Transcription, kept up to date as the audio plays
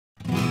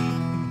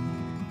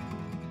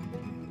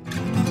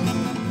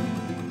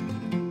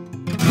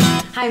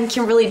Hi, I'm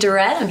Kimberly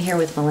Durrett. I'm here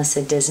with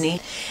Melissa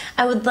Disney.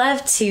 I would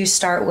love to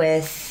start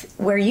with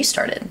where you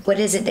started. What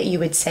is it that you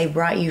would say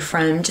brought you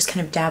from just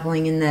kind of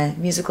dabbling in the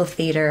musical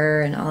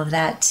theater and all of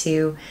that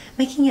to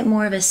making it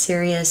more of a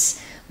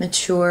serious,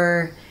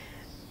 mature,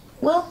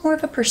 well, more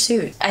of a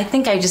pursuit? I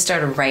think I just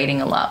started writing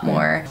a lot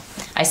more.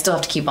 I still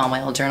have to keep all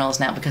my old journals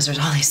now because there's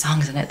all these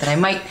songs in it that I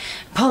might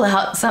pull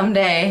out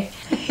someday.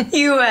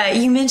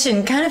 You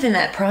mentioned kind of in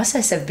that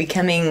process of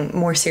becoming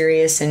more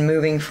serious and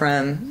moving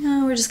from,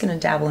 no, we're just going to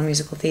dabble in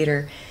musical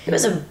theater. It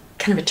was a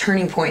kind of a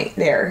turning point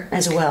there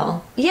as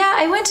well. Yeah,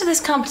 I went to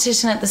this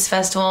competition at this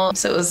festival,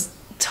 so it was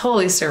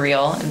totally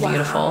surreal and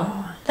beautiful.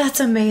 Wow. That's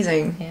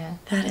amazing. Yeah.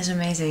 That is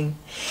amazing.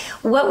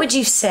 What would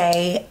you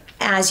say,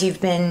 as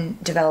you've been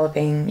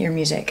developing your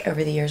music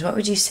over the years, what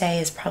would you say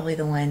is probably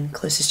the one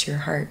closest to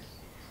your heart?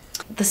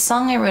 The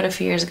song I wrote a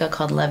few years ago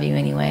called Love You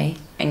Anyway,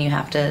 and you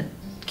have to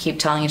keep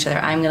telling each other,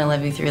 I'm going to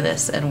love you through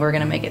this, and we're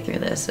going to make it through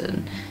this,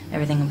 and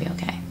everything will be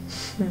okay.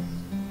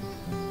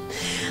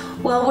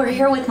 Well, we're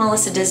here with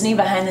Melissa Disney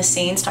behind the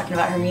scenes talking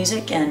about her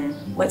music and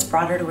what's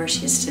brought her to where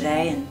she is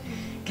today and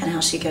kind of how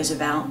she goes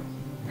about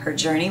her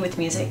journey with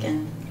music.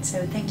 And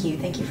so thank you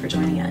for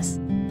joining us.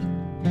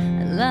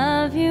 I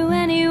love you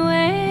anyway.